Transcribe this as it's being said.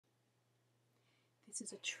This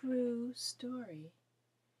is a true story.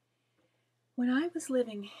 When I was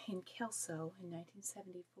living in Kelso in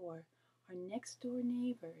 1974, our next-door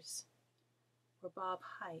neighbors were Bob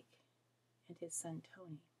Hike and his son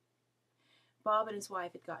Tony. Bob and his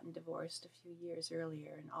wife had gotten divorced a few years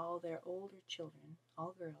earlier, and all their older children,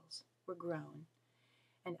 all girls, were grown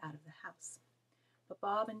and out of the house. But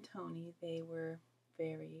Bob and Tony, they were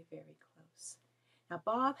very, very close. Now,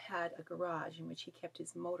 Bob had a garage in which he kept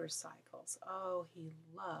his motorcycles. Oh, he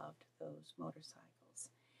loved those motorcycles.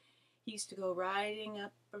 He used to go riding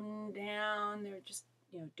up and down. They were just,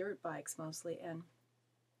 dirt bikes mostly, and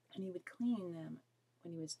he would clean them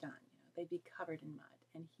when he was done. They'd be covered in mud,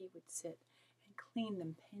 and he would sit and clean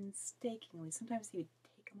them painstakingly. Sometimes he would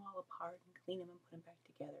take them all apart and clean them and put them back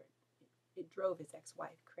together. It drove his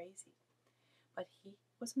ex-wife crazy. But he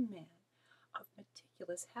was a man of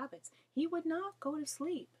meticulous habits. He would not go to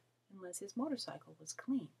sleep unless his motorcycle was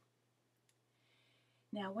clean.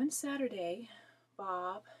 Now, one Saturday,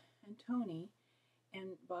 Bob and Tony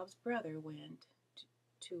and Bob's brother went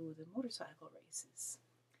to the motorcycle races.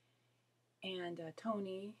 And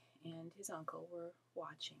Tony and his uncle were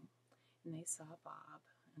watching, and they saw Bob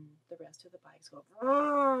and the rest of the bikes go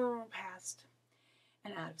past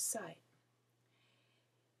and out of sight.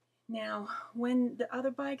 Now, when the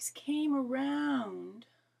other bikes came around,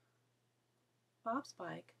 Bob's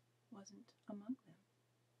bike wasn't among them.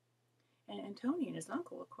 And Tony and his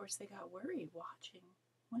uncle, of course, they got worried watching,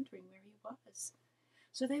 wondering where he was.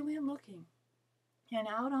 So they went looking, and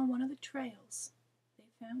out on one of the trails, they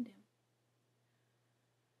found him.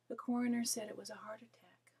 The coroner said it was a heart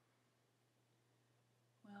attack.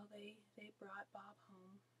 Well, they brought Bob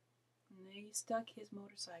home, and they stuck his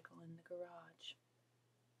motorcycle in the garage.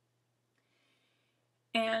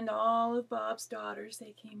 And all of Bob's daughters,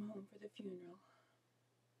 they came home for the funeral.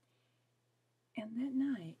 And that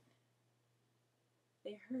night,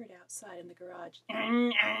 they heard outside in the garage,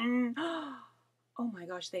 oh my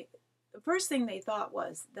gosh, the first thing they thought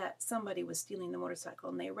was that somebody was stealing the motorcycle,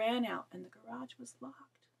 and they ran out, and the garage was locked.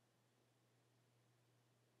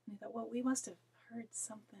 And they thought, well, we must have heard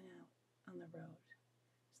something out on the road.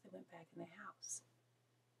 So they went back in the house.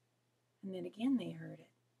 And then again they heard it.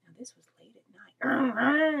 Now this was late at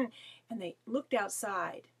night. And they looked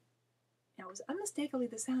outside. Now it was unmistakably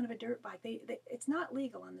the sound of a dirt bike. It's not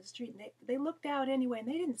legal on the street. And they looked out anyway, and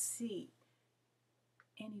they didn't see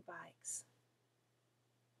any bikes.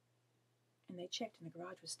 And they checked, and the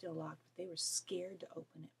garage was still locked, but they were scared to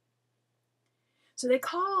open it. So they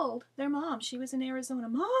called their mom. She was in Arizona.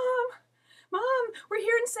 Mom, we're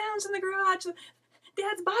hearing sounds in the garage.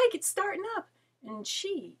 Dad's bike, it's starting up. And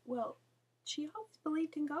she always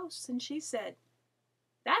believed in ghosts, and she said,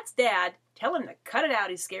 "That's Dad. Tell him to cut it out.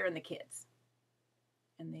 He's scaring the kids."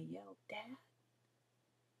 And they yelled, "Dad,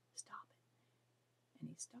 stop it." And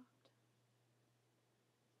he stopped.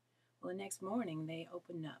 Well, the next morning, they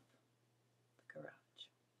opened up the garage,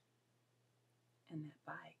 and that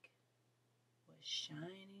bike was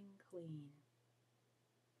shining clean.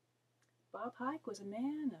 Bob Hike was a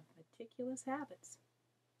man of meticulous habits,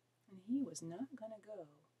 and he was not going to go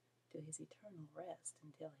to his eternal rest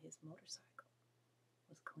until his motorcycle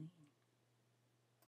was clean.